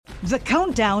The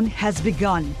countdown has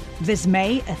begun. This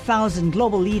May, 1,000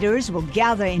 global leaders will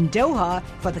gather in Doha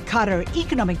for the Qatar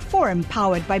Economic Forum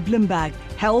powered by Bloomberg,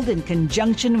 held in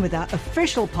conjunction with our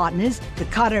official partners, the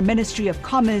Qatar Ministry of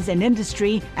Commerce and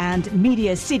Industry and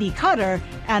Media City Qatar,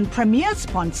 and premier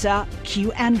sponsor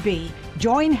Q&B.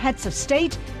 Join heads of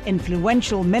state,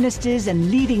 influential ministers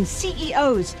and leading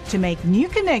CEOs to make new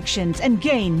connections and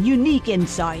gain unique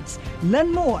insights.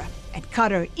 Learn more at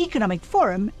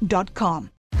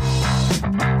QatarEconomicForum.com.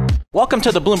 Welcome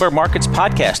to the Bloomberg Markets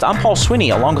Podcast. I'm Paul Sweeney,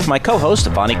 along with my co-host,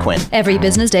 Vonnie Quinn. Every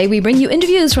business day, we bring you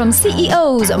interviews from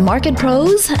CEOs, market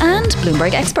pros, and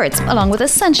Bloomberg experts, along with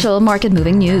essential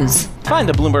market-moving news. Find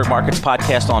the Bloomberg Markets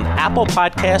Podcast on Apple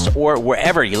Podcasts or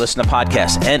wherever you listen to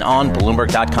podcasts and on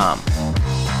Bloomberg.com.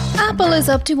 Apple is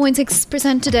up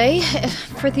 2.6% today.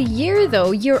 For the year,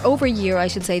 though, year over year, I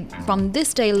should say, from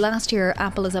this day last year,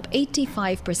 Apple is up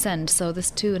 85%. So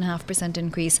this 2.5%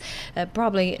 increase,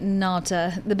 probably not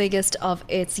the biggest of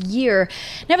its year.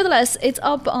 Nevertheless, it's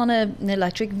up on an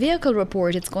electric vehicle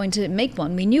report. It's going to make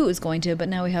one. We knew it was going to, but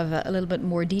now we have a little bit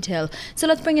more detail. So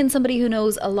let's bring in somebody who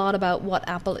knows a lot about what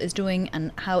Apple is doing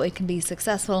and how it can be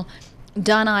successful.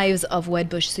 Dan Ives of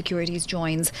Wedbush Securities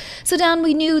joins. So Dan,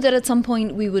 we knew that at some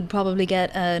point we would probably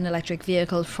get an electric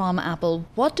vehicle from Apple.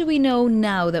 What do we know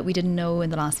now that we didn't know in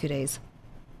the last few days?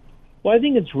 Well, I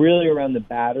think it's really around the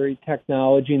battery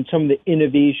technology and some of the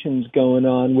innovations going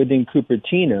on within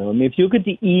Cupertino. I mean, if you look at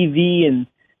the EV and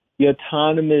the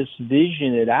autonomous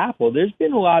vision at Apple, there's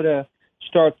been a lot of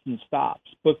starts and stops,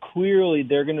 but clearly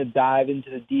they're going to dive into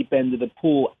the deep end of the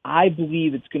pool. I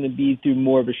believe it's going to be through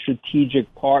more of a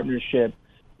strategic partnership,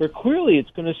 where clearly it's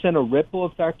going to send a ripple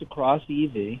effect across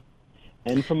EV.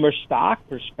 And from a stock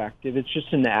perspective, it's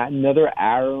just another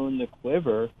arrow in the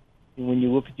quiver when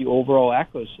you look at the overall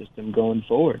ecosystem going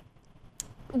forward.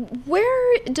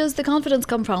 Where does the confidence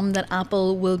come from that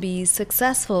Apple will be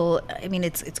successful? I mean,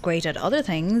 it's great at other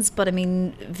things, but I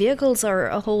mean, vehicles are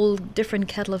a whole different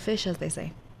kettle of fish, as they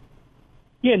say.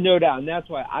 Yeah, no doubt. And that's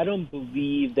why I don't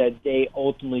believe that they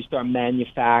ultimately start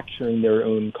manufacturing their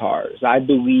own cars. I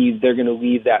believe they're going to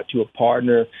leave that to a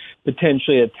partner,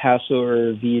 potentially a Tesla or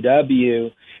a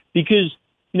VW, because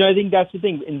I think that's the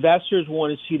thing. Investors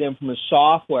want to see them from a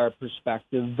software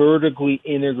perspective, vertically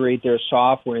integrate their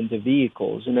software into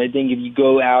vehicles. And I think if you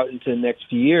go out into the next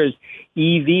few years,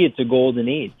 EV, it's a golden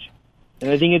age. And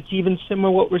I think it's even similar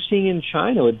to what we're seeing in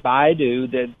China with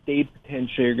Baidu, that they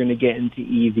potentially are going to get into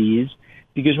EVs,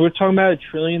 because we're talking about $1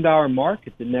 trillion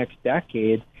market the next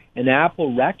decade, and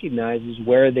Apple recognizes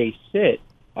where they sit.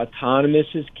 Autonomous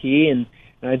is key, and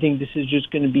I think this is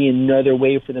just going to be another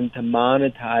way for them to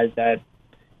monetize that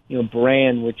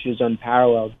brand, which is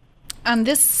unparalleled. And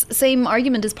this same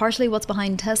argument is partially what's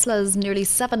behind Tesla's nearly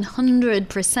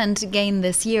 700% gain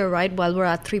this year, right? While we're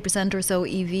at 3% or so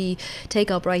EV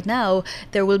take-up right now,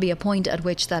 there will be a point at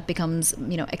which that becomes,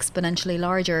 exponentially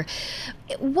larger.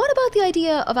 What about the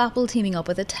idea of Apple teaming up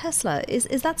with a Tesla?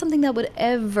 Is that something that would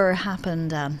ever happen,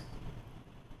 Dan?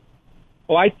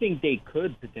 Well, I think they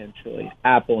could potentially,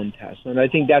 Apple and Tesla. And I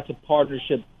think that's a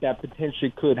partnership that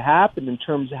potentially could happen in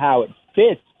terms of how it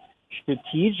fits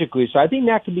strategically. So I think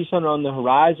that could be something on the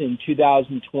horizon in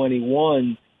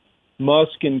 2021.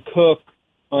 Musk and Cook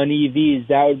on EVs,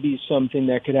 that would be something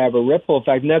that could have a ripple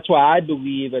effect. And that's why I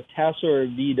believe a Tesla or a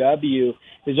VW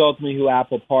is ultimately who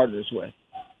Apple partners with.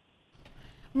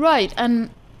 Right. And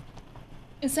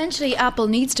essentially, Apple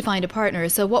needs to find a partner.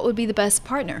 So what would be the best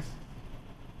partner?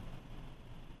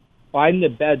 Finding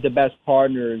the best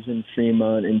partners in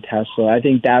Fremont and Tesla. I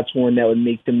think that's one that would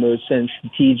make the most sense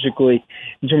strategically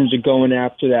in terms of going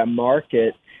after that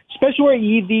market, especially where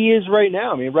EV is right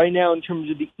now. I mean, right now in terms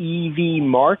of the EV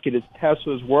market, it's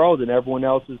Tesla's world and everyone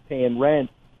else is paying rent.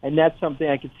 And that's something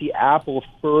I could see Apple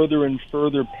further and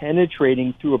further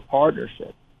penetrating through a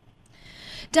partnership.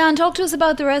 Dan, talk to us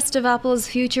about the rest of Apple's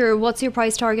future. What's your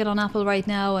price target on Apple right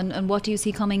now, and what do you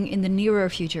see coming in the nearer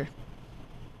future?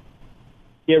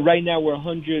 Yeah, right now we're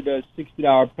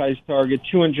 $160 price target,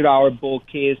 $200 bull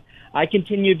case. I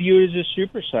continue to view it as a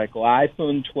super cycle.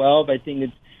 iPhone 12, I think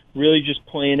it's really just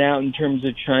playing out in terms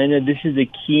of China. This is a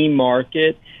key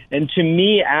market. And to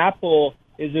me, Apple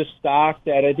is a stock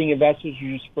that I think investors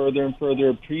are just further and further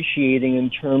appreciating in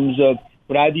terms of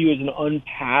what I view as an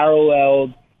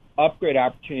unparalleled upgrade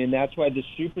opportunity. And that's why the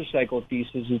super cycle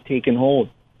thesis has taken hold.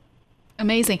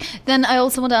 Amazing. Then I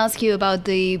also want to ask you about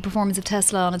the performance of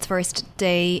Tesla on its first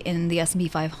day in the S&P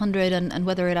 500 and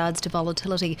whether it adds to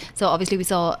volatility. So obviously we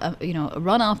saw a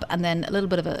run up and then a little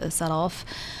bit of a sell off.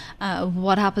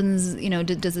 What happens?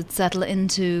 Does it settle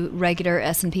into regular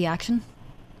S&P action?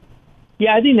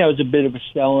 Yeah, I think that was a bit of a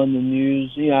sell in the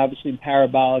news. Obviously,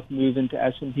 parabolic move into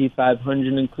S&P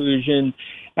 500 inclusion.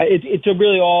 It's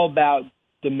really all about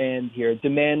demand here.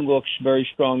 Demand looks very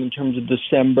strong in terms of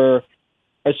December,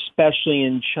 especially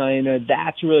in China.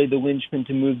 That's really the linchpin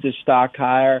to move the stock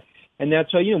higher. And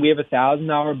that's why, we have a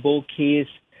 $1,000 bull case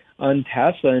on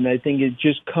Tesla. And I think it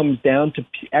just comes down to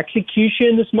execution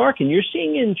in this market. And you're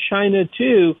seeing in China,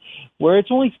 too, where it's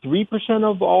only 3%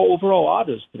 of all overall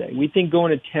autos today. We think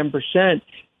going to 10%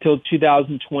 till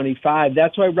 2025.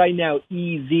 That's why right now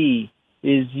EV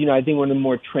is, I think one of the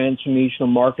more transformational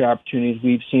market opportunities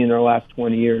we've seen in our last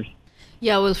 20 years.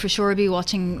 Yeah, we'll for sure be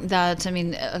watching that. I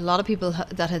mean, a lot of people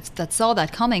that saw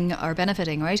that coming are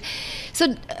benefiting, right?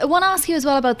 So I want to ask you as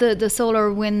well about the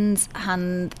solar winds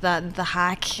and the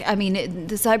hack. I mean,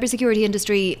 the cybersecurity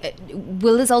industry,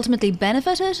 will this ultimately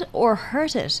benefit it or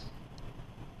hurt it?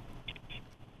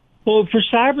 Well, for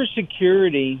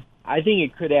cybersecurity, I think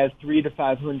it could have 300 to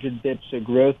 500 bits of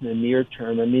growth in the near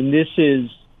term. I mean, this is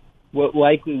what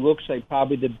likely looks like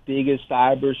probably the biggest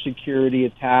cybersecurity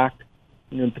attack,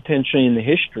 potentially in the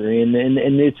history, and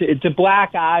it's a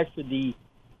black eye for the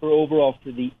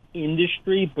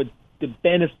industry, but the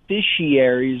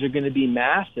beneficiaries are going to be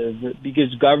massive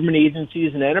because government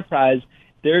agencies and enterprise,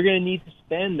 they're going to need to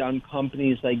spend on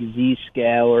companies like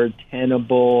Zscaler,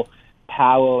 Tenable,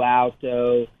 Palo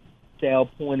Alto,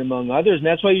 SailPoint, among others, and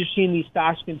that's why you're seeing these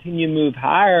stocks continue to move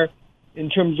higher in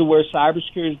terms of where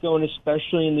cybersecurity is going,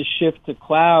 especially in the shift to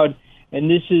cloud. And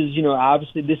this is,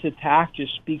 obviously this attack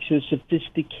just speaks to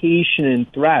sophistication and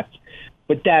threats.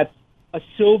 But that's a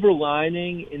silver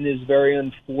lining in this very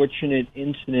unfortunate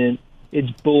incident. It's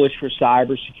bullish for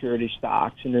cybersecurity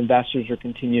stocks, and investors are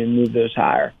continuing to move those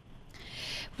higher.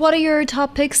 What are your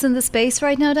top picks in the space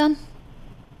right now, Dan?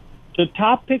 So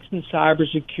top picks in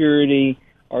cybersecurity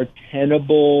are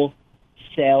Tenable,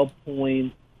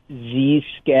 SailPoint,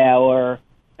 Zscaler,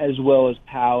 as well as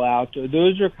Palo Alto.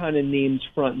 Those are kind of names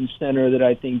front and center that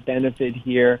I think benefit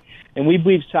here. And we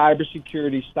believe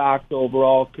cybersecurity stocks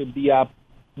overall could be up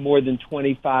more than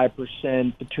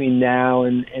 25% between now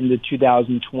and the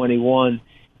 2021.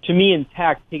 To me, in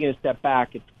tech, taking a step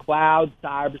back, it's cloud,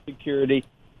 cybersecurity,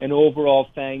 and overall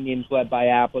FANG names led by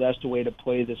Apple. That's the way to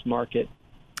play this market.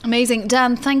 Amazing.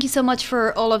 Dan, thank you so much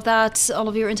for all of that, all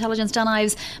of your intelligence. Dan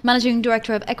Ives, Managing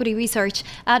Director of Equity Research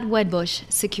at Wedbush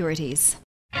Securities.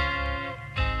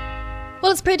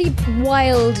 Well, it's a pretty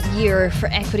wild year for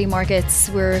equity markets.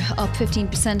 We're up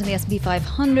 15% in the S&P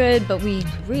 500, but we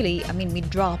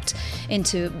dropped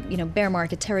into, bear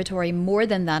market territory more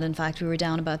than that. In fact, we were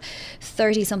down about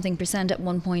 30-something% at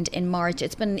one point in March.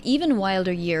 It's been an even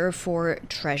wilder year for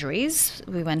treasuries.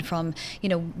 We went from,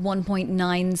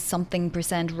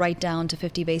 1.9-something% right down to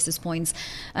 50 basis points,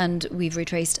 and we've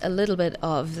retraced a little bit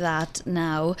of that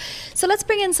now. So let's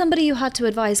bring in somebody who had to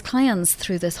advise clients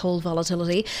through this whole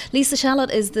volatility. Lisa Shallot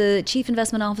is the Chief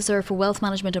Investment Officer for Wealth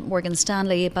Management at Morgan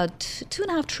Stanley, about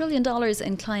 $2.5 trillion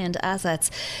in client assets.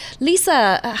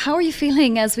 Lisa, how are you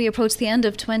feeling as we approach the end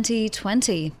of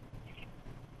 2020?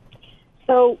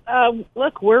 So,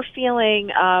 look, we're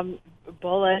feeling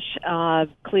bullish.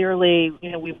 Clearly,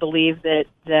 we believe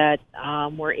that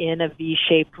we're in a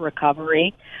V-shaped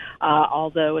recovery.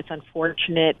 Although it's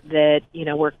unfortunate that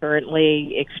we're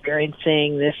currently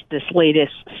experiencing this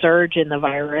latest surge in the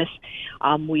virus,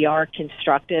 we are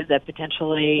constructive that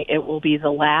potentially it will be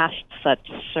the last such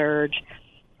surge.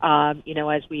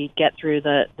 As we get through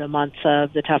the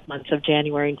tough months of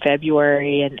January and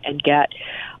February, and get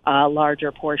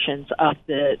larger portions of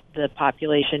the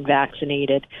population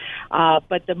vaccinated.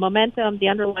 But the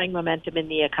underlying momentum in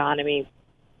the economy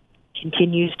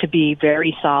continues to be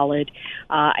very solid.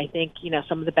 I think,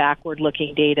 some of the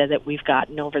backward-looking data that we've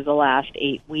gotten over the last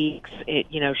 8 weeks, it,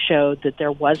 showed that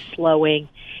there was slowing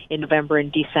in November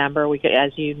and December.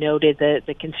 As you noted,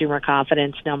 the consumer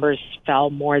confidence numbers fell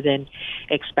more than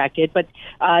expected. But,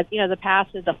 the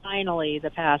passage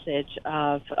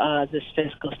of this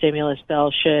fiscal stimulus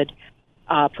bill should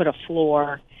put a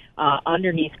floor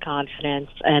underneath confidence,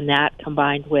 and that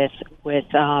combined with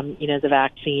the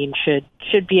vaccine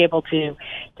should be able to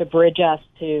bridge us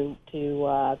to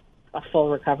a full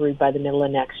recovery by the middle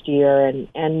of next year,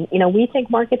 and we think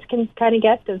markets can kind of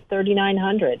get to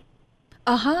 3,900.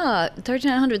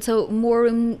 3,900. So more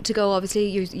room to go. Obviously,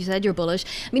 you said you're bullish.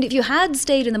 I mean, if you had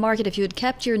stayed in the market, if you had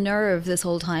kept your nerve this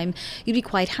whole time, you'd be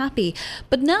quite happy.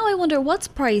 But now I wonder what's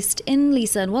priced in,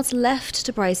 Lisa, and what's left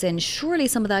to price in. Surely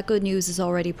some of that good news is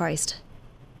already priced.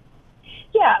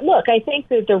 Yeah, look, I think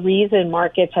that the reason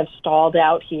markets have stalled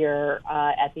out here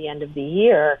at the end of the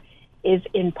year is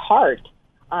in part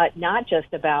not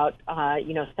just about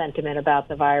sentiment about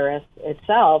the virus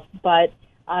itself, but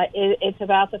It's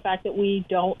about the fact that we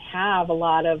don't have a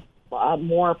lot of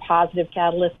more positive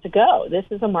catalysts to go. This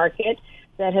is a market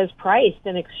that has priced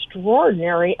an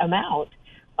extraordinary amount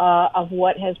of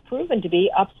what has proven to be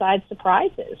upside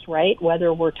surprises, right?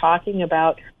 Whether we're talking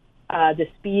about the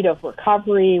speed of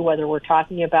recovery, whether we're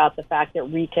talking about the fact that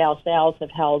retail sales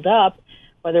have held up,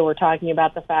 whether we're talking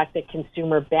about the fact that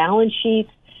consumer balance sheets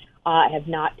have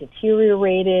not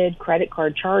deteriorated, credit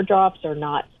card charge-offs are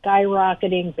not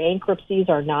skyrocketing, bankruptcies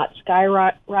are not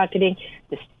skyrocketing,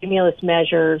 the stimulus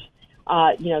measures,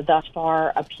 thus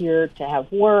far appear to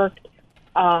have worked.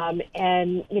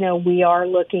 And we are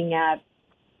looking at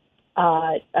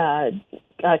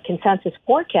consensus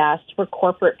forecasts for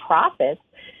corporate profits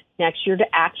next year to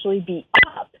actually be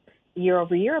up year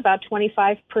over year about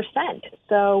 25%.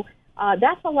 So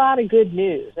that's a lot of good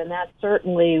news, and that's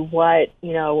certainly what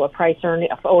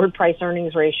a forward price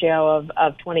earnings ratio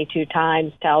of 22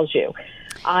 times tells you.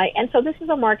 And so this is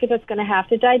a market that's going to have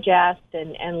to digest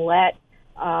and let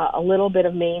a little bit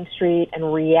of Main Street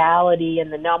and reality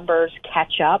and the numbers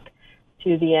catch up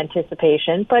to the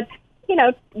anticipation. But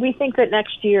we think that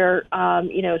next year,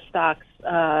 stocks,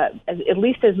 at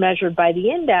least as measured by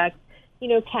the index,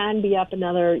 can be up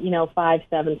another,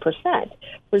 5-7%.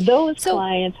 For those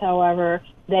clients, however,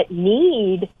 that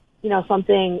need,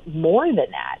 something more than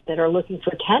that are looking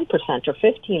for 10% or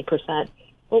 15%,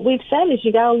 what we've said is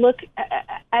you got to look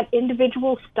at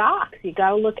individual stocks. You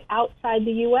got to look outside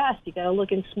the U.S. You got to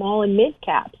look in small and mid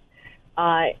caps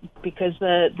because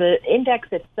the index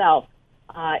itself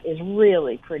is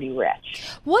really pretty rich.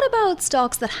 What about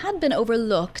stocks that had been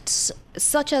overlooked,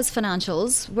 such as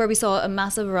financials, where we saw a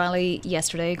massive rally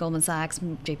yesterday, Goldman Sachs,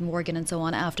 JP Morgan and so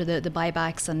on, after the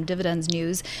buybacks and dividends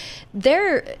news?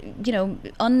 They're,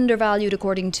 undervalued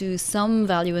according to some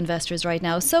value investors right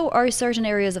now. So are certain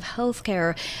areas of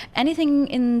healthcare. Anything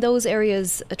in those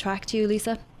areas attract you,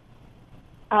 Lisa?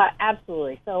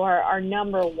 Absolutely. So our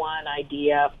number one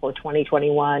idea for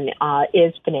 2021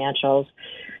 is financials.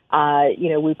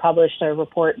 We published a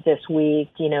report this week,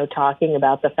 talking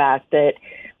about the fact that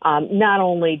not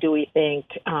only do we think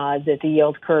that the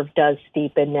yield curve does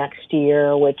steepen next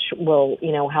year, which will,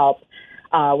 help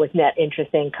with net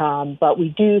interest income, but we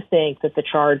do think that the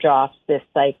charge-offs this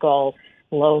cycle,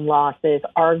 loan losses,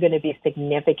 are going to be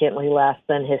significantly less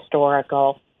than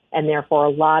historical, and therefore a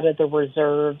lot of the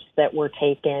reserves that were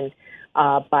taken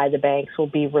by the banks will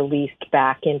be released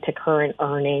back into current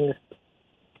earnings.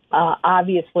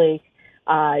 Obviously,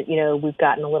 we've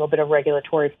gotten a little bit of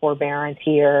regulatory forbearance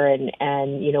here, and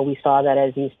we saw that,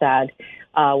 as you said,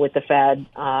 with the Fed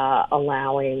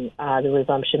allowing the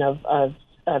resumption of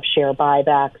share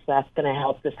buybacks. That's going to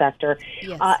help the sector.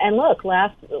 Yes. And look,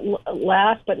 last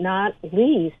but not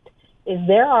least, is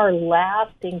there are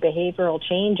lasting behavioral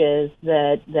changes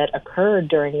that occurred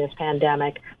during this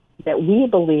pandemic that we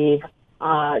believe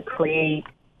create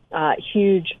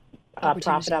huge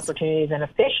profit opportunities and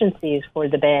efficiencies for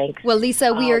the banks. Well,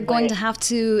 Lisa, we are going to have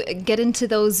to get into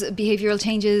those behavioural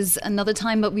changes another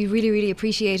time, but we really, really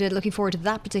appreciate it. Looking forward to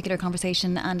that particular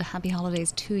conversation, and happy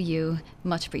holidays to you.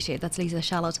 Much appreciated. That's Lisa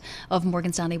Shallot of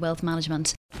Morgan Stanley Wealth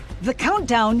Management. The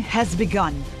countdown has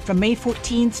begun. From May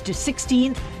 14th to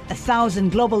 16th,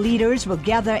 1,000 global leaders will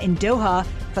gather in Doha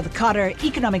for the Qatar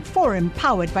Economic Forum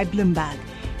powered by Bloomberg.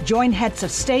 Join heads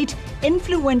of state,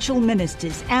 influential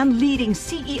ministers, and leading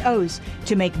CEOs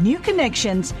to make new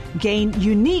connections, gain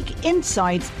unique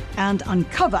insights, and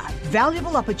uncover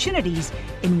valuable opportunities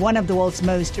in one of the world's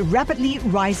most rapidly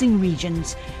rising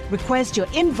regions. Request your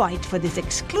invite for this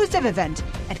exclusive event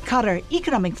at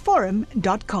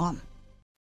QatarEconomicForum.com.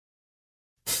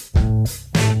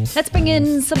 Let's bring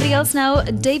in somebody else now.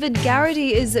 David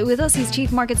Garrity is with us. He's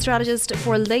Chief Market Strategist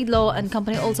for Laidlaw and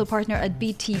Company, also partner at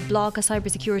BT Block, a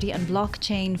cybersecurity and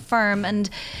blockchain firm. And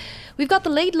we've got the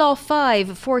Laidlaw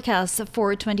 5 forecasts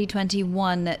for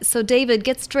 2021. So David,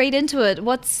 get straight into it.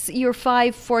 What's your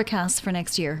 5 forecasts for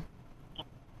next year?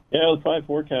 Yeah, the 5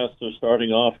 forecasts are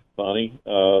starting off, Bonnie,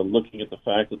 looking at the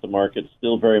fact that the market's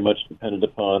still very much dependent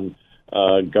upon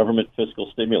government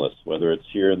fiscal stimulus, whether it's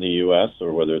here in the U.S.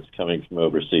 or whether it's coming from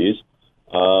overseas.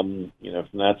 From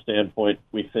that standpoint,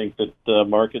 we think that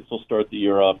markets will start the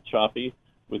year off choppy,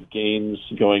 with gains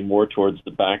going more towards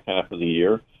the back half of the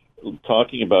year.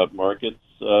 Talking about markets,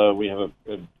 we have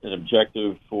an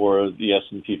objective for the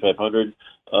S&P 500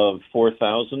 of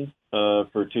 4,000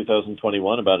 for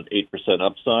 2021, about an 8%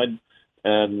 upside.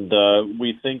 And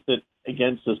we think that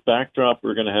against this backdrop,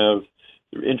 we're going to have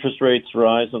interest rates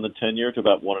rise on the 10-year to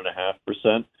about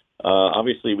 1.5%.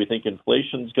 Obviously, we think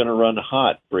inflation's going to run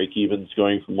hot. Break-even's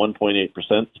going from 1.8%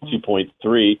 to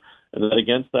 2.3%. and that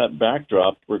against that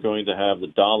backdrop, we're going to have the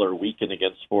dollar weaken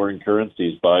against foreign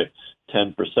currencies by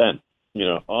 10%.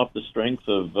 Off the strength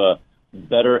of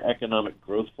better economic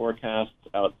growth forecasts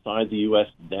outside the U.S.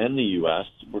 than the U.S.,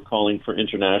 we're calling for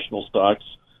international stocks,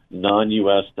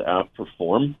 non-U.S., to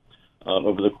outperform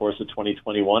over the course of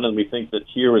 2021. And we think that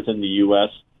here within the U.S.,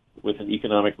 with an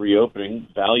economic reopening,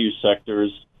 value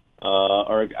sectors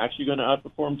are actually going to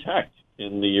outperform tech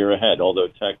in the year ahead, although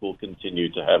tech will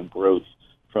continue to have growth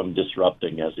from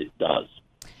disrupting as it does.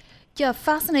 Yeah,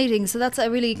 fascinating. So that's a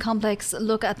really complex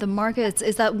look at the markets.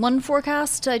 Is that one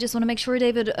forecast? I just want to make sure,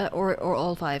 David, or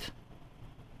all five?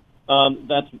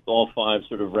 That's all five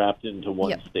sort of wrapped into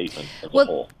one statement as a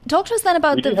whole. Talk to us then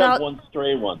about we do have one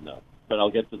stray one, though, but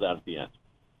I'll get to that at the end.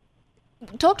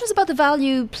 Talk to us about the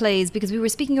value plays, because we were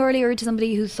speaking earlier to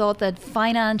somebody who thought that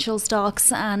financial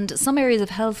stocks and some areas of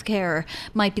healthcare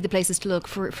might be the places to look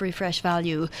for fresh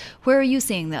value. Where are you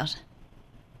seeing that?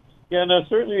 Yeah, no,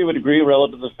 certainly we would agree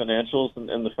relative to the financials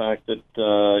and the fact that,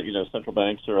 central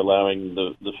banks are allowing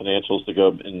the financials to go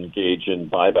engage in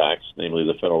buybacks, namely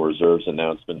the Federal Reserve's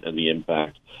announcement and the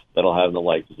impact that'll have on the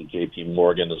likes of JP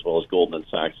Morgan as well as Goldman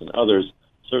Sachs and others,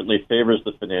 certainly favors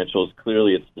the financials.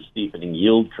 Clearly, it's the steepening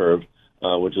yield curve,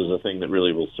 which is a thing that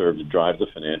really will serve to drive the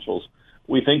financials.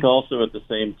 We think also at the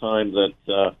same time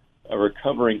that a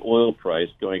recovering oil price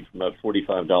going from about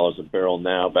 $45 a barrel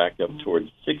now back up towards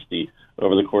 $60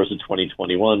 over the course of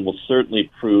 2021 will certainly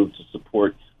prove to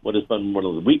support what has been one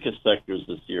of the weakest sectors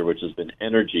this year, which has been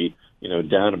energy,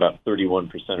 down about 31%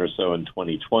 or so in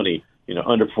 2020,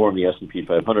 underperformed the S&P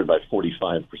 500 by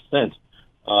 45%.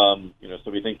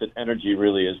 So we think that energy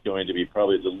really is going to be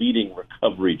probably the leading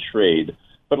recovery trade.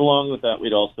 But along with that,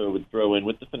 we'd also would throw in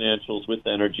with the financials, with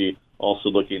energy, also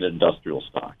looking at industrial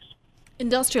stocks.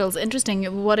 Industrials,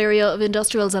 interesting. What area of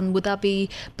industrials, and would that be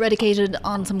predicated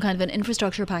on some kind of an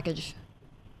infrastructure package?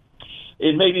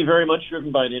 It may be very much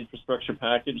driven by an infrastructure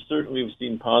package. Certainly we've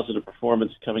seen positive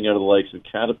performance coming out of the likes of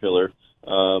Caterpillar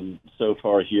so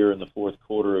far here in the fourth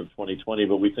quarter of 2020,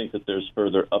 but we think that there's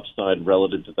further upside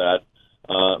relative to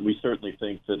that. We certainly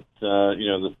think that,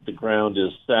 the ground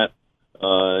is set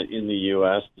in the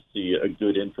U.S. to see a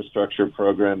good infrastructure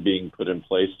program being put in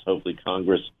place. Hopefully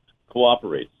Congress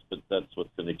cooperates, but that's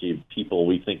what's going to keep people,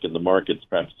 we think, in the markets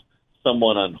perhaps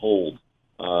somewhat on hold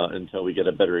until we get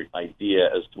a better idea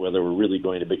as to whether we're really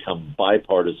going to become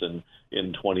bipartisan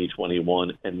in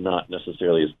 2021 and not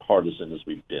necessarily as partisan as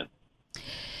we've been.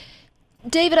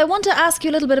 David, I want to ask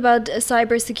you a little bit about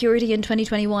cybersecurity in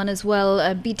 2021 as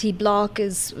well. BT Block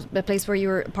is a place where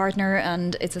you're a partner,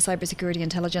 and it's a cybersecurity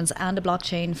intelligence and a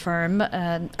blockchain firm.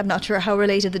 I'm not sure how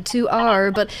related the two are,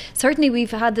 but certainly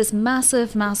we've had this massive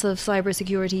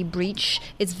cybersecurity breach.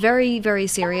 It's very, very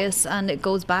serious, and it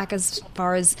goes back as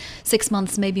far as 6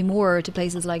 months, maybe more, to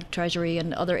places like Treasury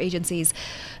and other agencies.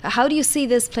 How do you see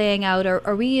this playing out?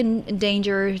 Are we in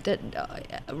danger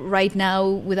right now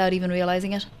without even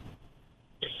realizing it?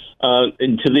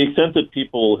 And to the extent that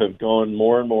people have gone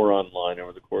more and more online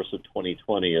over the course of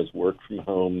 2020 as work from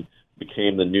home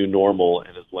became the new normal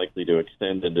and is likely to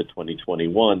extend into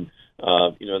 2021,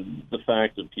 the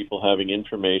fact of people having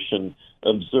information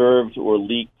observed or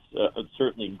leaked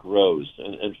certainly grows.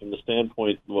 And from the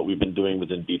standpoint of what we've been doing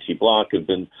within BT Block have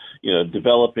been,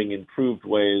 developing improved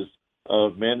ways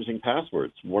of managing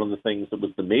passwords. One of the things that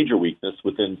was the major weakness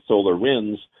within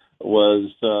SolarWinds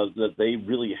was that they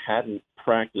really hadn't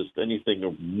practiced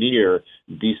anything near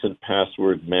decent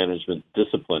password management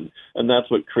discipline, and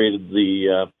that's what created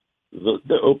the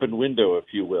open window, if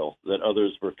you will, that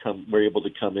others were able to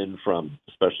come in from,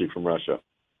 especially from Russia.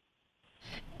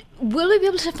 Will we be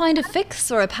able to find a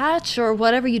fix or a patch or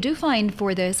whatever you do find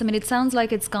for this? I mean, it sounds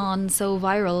like it's gone so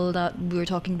viral that we were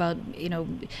talking about,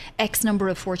 X number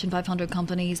of Fortune 500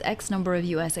 companies, X number of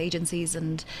US agencies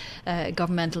and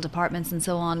governmental departments and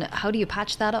so on. How do you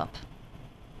patch that up?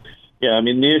 Yeah, I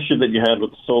mean, the issue that you had with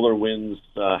the SolarWinds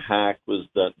hack was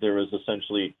that there was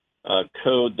essentially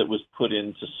code that was put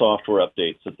into software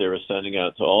updates that they were sending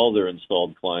out to all their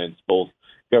installed clients, both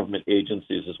government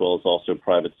agencies as well as also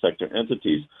private sector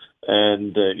entities.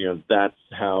 And, that's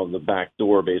how the back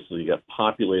door basically got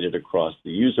populated across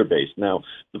the user base. Now,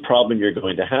 the problem you're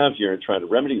going to have here and trying to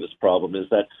remedy this problem is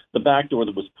that the back door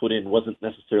that was put in wasn't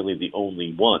necessarily the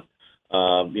only one.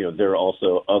 There are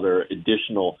also other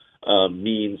additional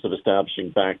means of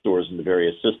establishing backdoors into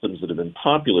various systems that have been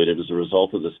populated as a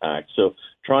result of this hack. So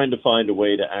trying to find a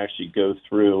way to actually go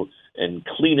through and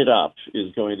clean it up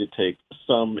is going to take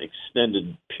some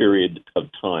extended period of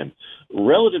time.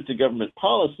 Relative to government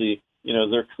policy,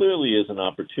 there clearly is an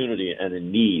opportunity and a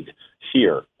need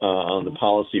here on the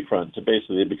policy front to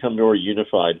basically become more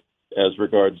unified as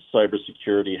regards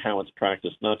cybersecurity, how it's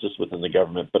practiced, not just within the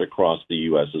government, but across the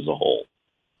U.S. as a whole.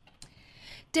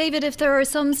 David, if there are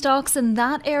some stocks in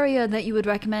that area that you would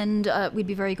recommend, we'd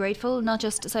be very grateful, not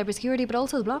just cybersecurity, but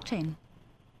also the blockchain.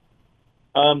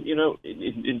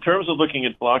 In terms of looking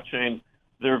at blockchain,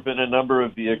 there have been a number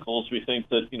of vehicles. We think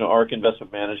that, ARK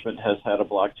Investment Management has had a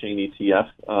blockchain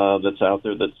ETF that's out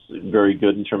there that's very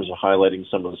good in terms of highlighting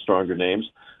some of the stronger names.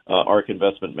 ARK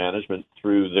Investment Management,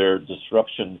 through their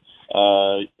disruption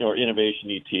or innovation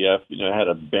ETF, had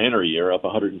a banner year, up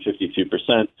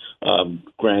 152%.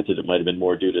 Granted, it might have been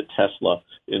more due to Tesla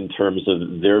in terms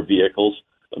of their vehicles.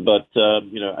 But,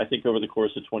 I think over the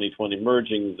course of 2020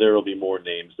 merging, there will be more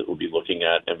names that we'll be looking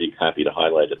at and be happy to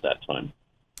highlight at that time.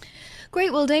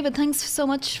 Great. Well, David, thanks so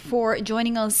much for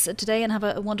joining us today and have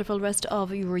a wonderful rest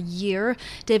of your year.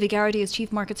 David Garrity is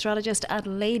Chief Market Strategist at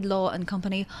Laidlaw &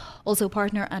 Company, also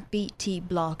partner at BT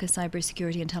Block, a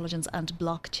cybersecurity intelligence and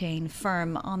blockchain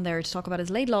firm, on there to talk about his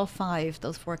Laidlaw 5,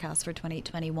 those forecasts for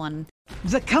 2021.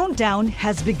 The countdown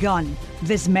has begun.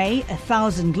 This May,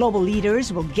 1,000 global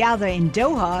leaders will gather in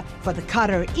Doha for the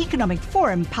Qatar Economic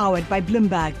Forum powered by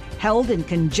Bloomberg, held in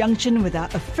conjunction with our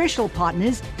official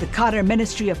partners, the Qatar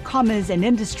Ministry of Commerce and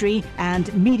Industry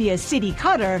and Media City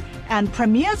Qatar, and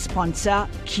premier sponsor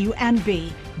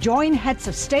Q&B. Join heads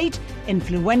of state,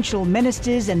 influential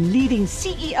ministers and leading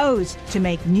CEOs to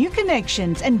make new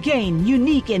connections and gain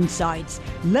unique insights.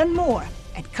 Learn more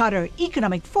at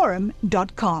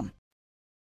QatarEconomicForum.com.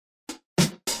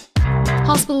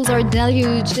 Hospitals are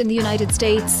deluged in the United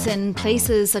States. In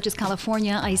places such as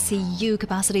California, ICU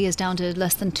capacity is down to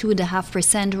less than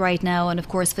 2.5% right now, and of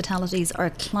course fatalities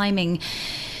are climbing.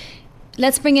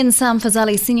 Let's bring in Sam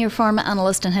Fazali, Senior Pharma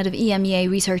Analyst and Head of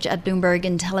EMEA Research at Bloomberg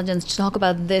Intelligence, to talk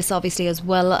about this, obviously, as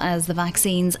well as the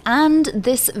vaccines and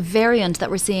this variant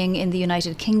that we're seeing in the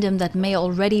United Kingdom that may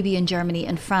already be in Germany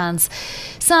and France.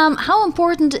 Sam, how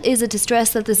important is it to stress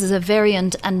that this is a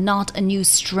variant and not a new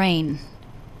strain?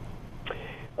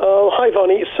 Oh, hi,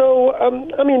 Vonnie. So,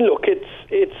 look,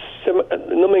 it's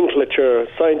nomenclature,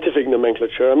 scientific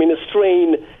nomenclature. A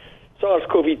strain,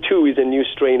 SARS-CoV-2 is a new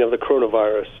strain of the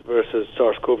coronavirus versus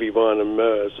SARS-CoV-1 and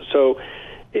MERS. So,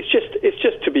 it's just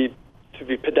to be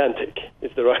pedantic.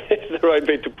 Is the right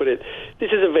way to put it.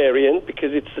 This is a variant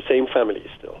because it's the same family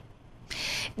still.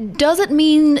 Does it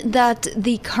mean that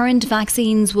the current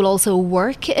vaccines will also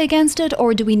work against it,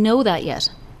 or do we know that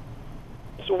yet?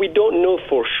 So we don't know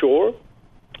for sure.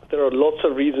 There are lots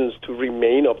of reasons to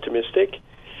remain optimistic.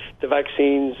 The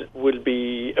vaccines will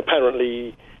be,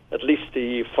 apparently, at least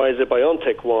the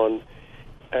Pfizer-BioNTech one,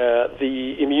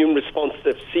 the immune response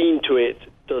they've seen to it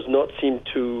does not seem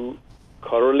to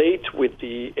correlate with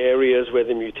the areas where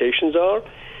the mutations are.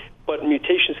 But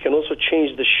mutations can also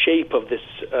change the shape of this,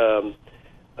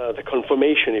 the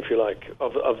conformation, if you like,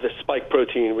 of the spike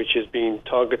protein, which is being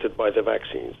targeted by the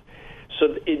vaccines.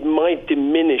 So it might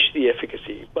diminish the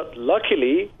efficacy. But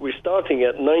luckily, we're starting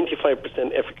at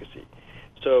 95% efficacy.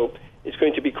 So it's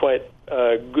going to be quite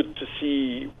good to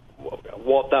see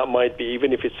what that might be.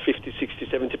 Even if it's 50, 60,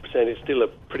 70%, it's still a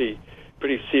pretty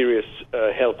serious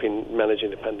help in managing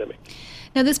the pandemic.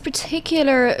 Now, this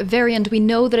particular variant, we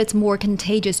know that it's more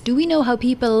contagious. Do we know how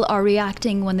people are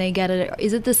reacting when they get it?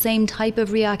 Is it the same type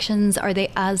of reactions? Are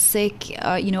they as sick?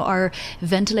 Are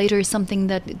ventilators something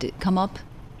that come up?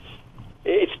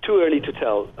 It's too early to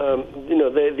tell.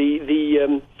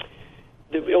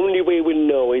 The only way we'll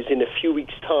know is in a few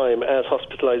weeks' time as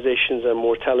hospitalizations and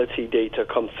mortality data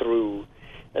come through,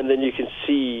 and then you can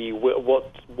see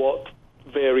what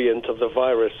variant of the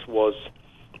virus was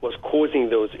causing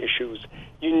those issues.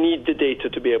 You need the data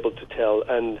to be able to tell,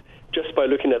 and just by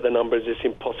looking at the numbers, it's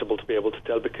impossible to be able to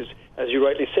tell because, as you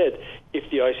rightly said, if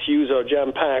the ICUs are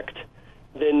jam-packed,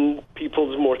 then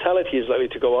people's mortality is likely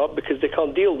to go up because they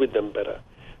can't deal with them better.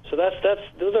 So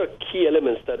those are key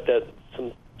elements that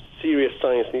some serious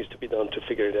science needs to be done to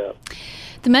figure it out.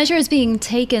 The measures being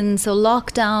taken, so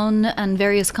lockdown and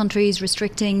various countries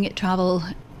restricting travel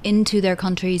into their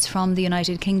countries from the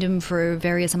United Kingdom for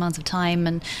various amounts of time,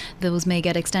 and those may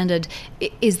get extended.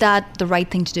 Is that the right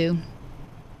thing to do?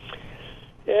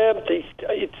 Yeah,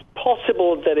 it's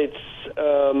possible that it's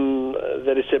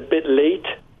a bit late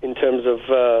in terms of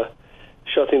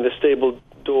shutting the stable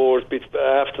doors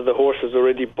after the horse has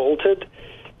already bolted,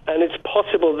 and it's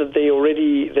possible that the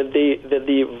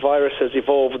virus has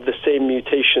evolved the same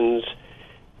mutations.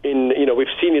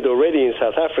 We've seen it already in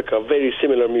South Africa, very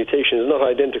similar mutations, not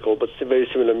identical, but very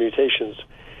similar mutations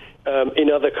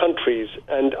in other countries.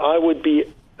 And I would be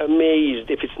amazed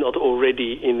if it's not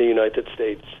already in the United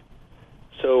States.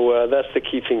 So that's the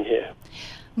key thing here.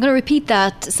 I'm going to repeat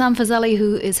that. Sam Fazali,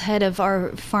 who is head of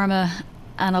our pharma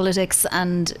analytics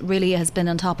and really has been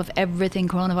on top of everything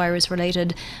coronavirus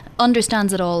related,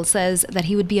 understands it all, says that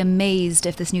he would be amazed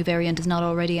if this new variant is not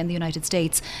already in the United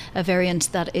States, a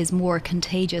variant that is more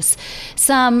contagious.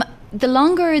 Sam, the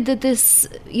longer that this,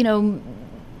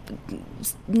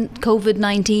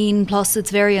 COVID-19 plus its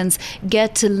variants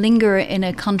get to linger in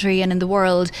a country and in the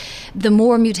world, the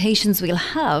more mutations we'll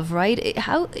have, right?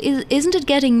 Isn't it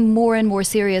getting more and more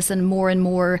serious and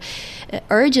more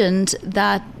urgent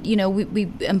that, we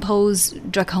impose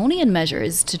draconian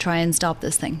measures to try and stop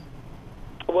this thing?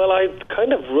 Well, I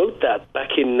kind of wrote that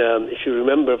back in, if you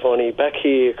remember, Vonnie, back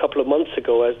here a couple of months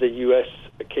ago as the U.S.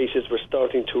 cases were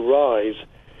starting to rise.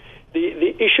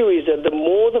 The issue is that the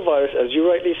more the virus, as you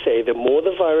rightly say, the more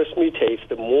the virus mutates,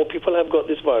 the more people have got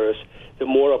this virus, the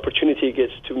more opportunity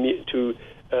gets the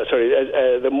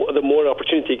more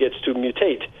opportunity gets to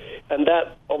mutate, and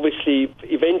that obviously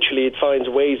eventually it finds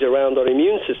ways around our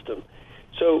immune system.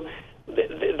 So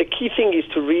the key thing is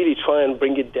to really try and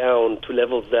bring it down to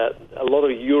levels that a lot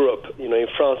of Europe, in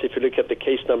France, if you look at the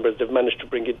case numbers, they've managed to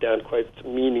bring it down quite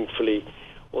meaningfully.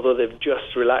 Although they've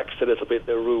just relaxed a little bit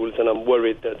their rules, and I'm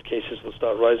worried that cases will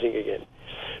start rising again.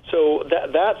 So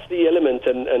that's the element,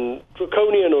 and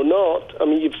draconian or not, I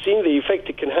mean, you've seen the effect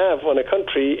it can have on a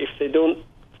country if they don't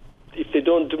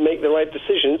make the right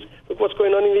decisions. Look what's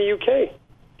going on in the UK.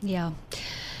 Yeah.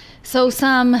 So,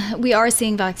 Sam, we are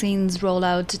seeing vaccines roll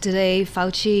out today.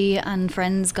 Fauci and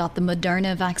friends got the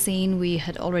Moderna vaccine. We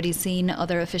had already seen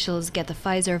other officials get the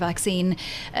Pfizer vaccine.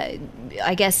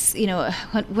 I guess,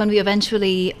 when we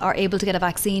eventually are able to get a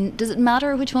vaccine, does it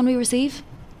matter which one we receive?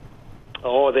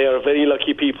 Oh, they are very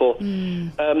lucky people.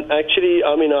 Actually,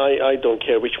 I mean, I don't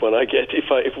care which one I get.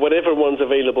 If whatever one's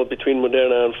available between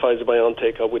Moderna and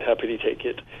Pfizer-BioNTech, I would happily take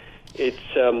it. It's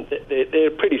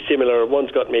they're pretty similar.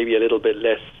 One's got maybe a little bit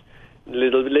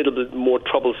bit more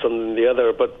troublesome than the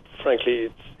other, but frankly,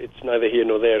 it's neither here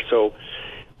nor there. So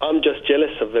I'm just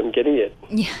jealous of them getting it.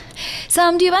 Yeah.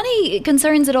 Sam, do you have any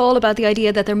concerns at all about the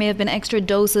idea that there may have been extra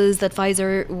doses that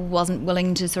Pfizer wasn't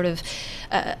willing to sort of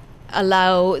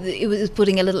allow? It was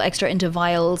putting a little extra into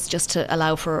vials just to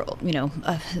allow for,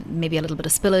 maybe a little bit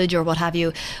of spillage or what have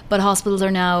you. But hospitals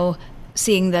are now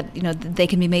seeing that they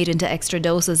can be made into extra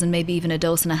doses and maybe even a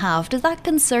dose and a half. Does that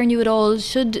concern you at all?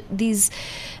 Should these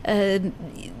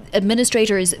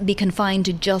administrators be confined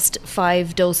to just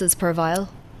 5 doses per vial?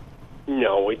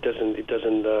 No, it doesn't. It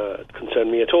doesn't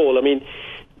concern me at all. I mean,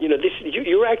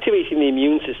 you're activating the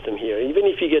immune system here. Even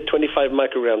if you get 25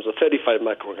 micrograms or 35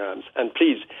 micrograms, and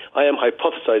please, I am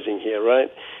hypothesizing here,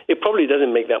 right? It probably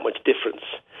doesn't make that much difference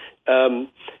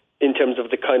in terms of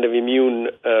the kind of immune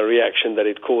reaction that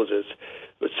it causes.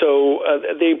 So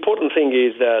the important thing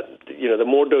is that, the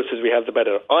more doses we have, the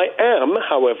better. I am,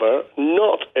 however,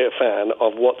 not a fan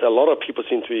of what a lot of people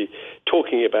seem to be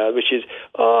talking about, which is,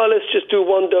 let's just do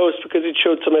 1 dose because it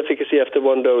showed some efficacy after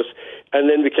 1 dose, and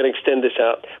then we can extend this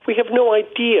out. We have no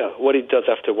idea what it does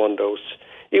after 1 dose.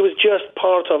 It was just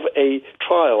part of a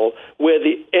trial where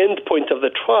the end point of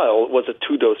the trial was a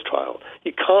 2-dose trial.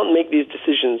 You can't make these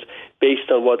decisions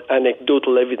based on what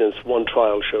anecdotal evidence 1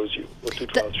 trial shows you or 2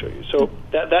 trials show you. So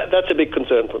that's a big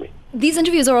concern for me. These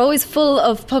interviews are always full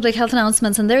of public health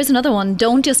announcements, and there's another one.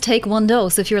 Don't just take 1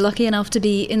 dose. If you're lucky enough to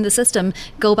be in the system,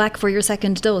 go back for your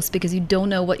 2nd dose, because you don't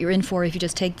know what you're in for if you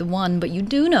just take the 1, but you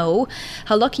do know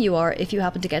how lucky you are if you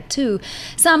happen to get 2.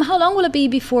 Sam, how long will it be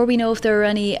before we know if there are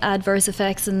any adverse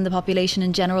effects in the population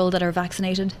in general that are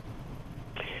vaccinated?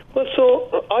 Well,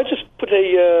 so I just put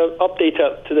a update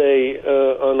out today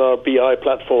on our BI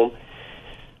platform,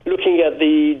 looking at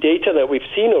the data that we've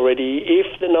seen already.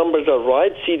 If the numbers are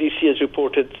right, CDC has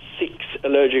reported 6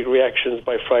 allergic reactions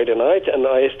by Friday night, and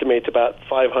I estimate about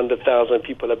 500,000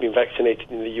 people have been vaccinated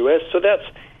in the U.S. So that's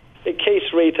a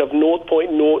case rate of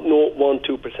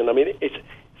 0.0012%. I mean,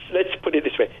 let's put it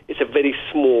this way, it's a very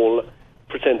small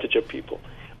percentage of people.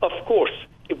 Of course,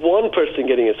 if 1 person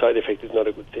getting a side effect is not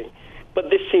a good thing, but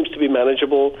this seems to be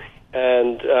manageable.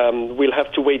 And we'll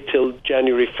have to wait till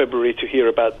January, February to hear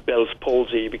about Bell's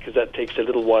palsy, because that takes a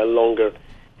little while longer,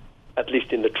 at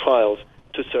least in the trials,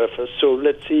 to surface. So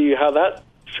let's see how that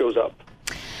shows up.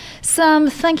 Sam,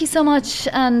 thank you so much,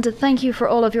 and thank you for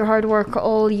all of your hard work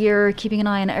all year, keeping an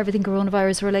eye on everything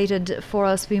coronavirus related for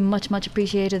us. We much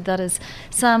appreciated. That is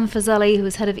Sam Fazeli, who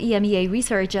is head of EMEA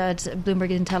research at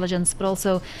Bloomberg Intelligence, but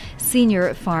also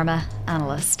senior pharma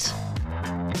analyst.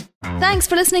 Thanks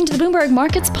for listening to the Bloomberg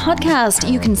Markets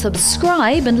podcast. You can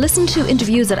subscribe and listen to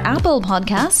interviews at Apple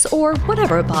Podcasts or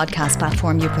whatever podcast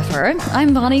platform you prefer.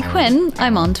 I'm Vonnie Quinn.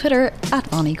 I'm on Twitter at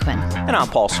Vonnie Quinn. And I'm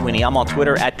Paul Sweeney. I'm on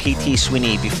Twitter at PT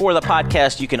Sweeney. Before the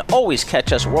podcast, you can always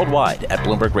catch us worldwide at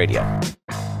Bloomberg Radio.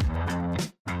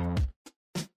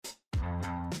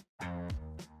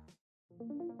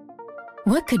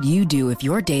 What could you do if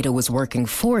your data was working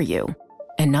for you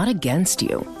and not against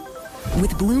you?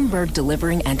 With Bloomberg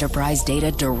delivering enterprise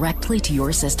data directly to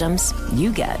your systems,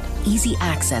 you get easy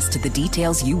access to the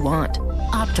details you want,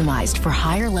 optimized for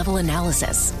higher level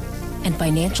analysis, and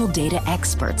financial data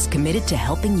experts committed to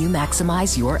helping you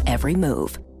maximize your every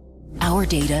move. Our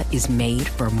data is made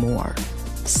for more,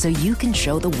 so you can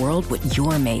show the world what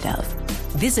you're made of.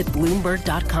 Visit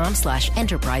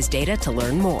Bloomberg.com/enterprise data to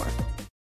learn more.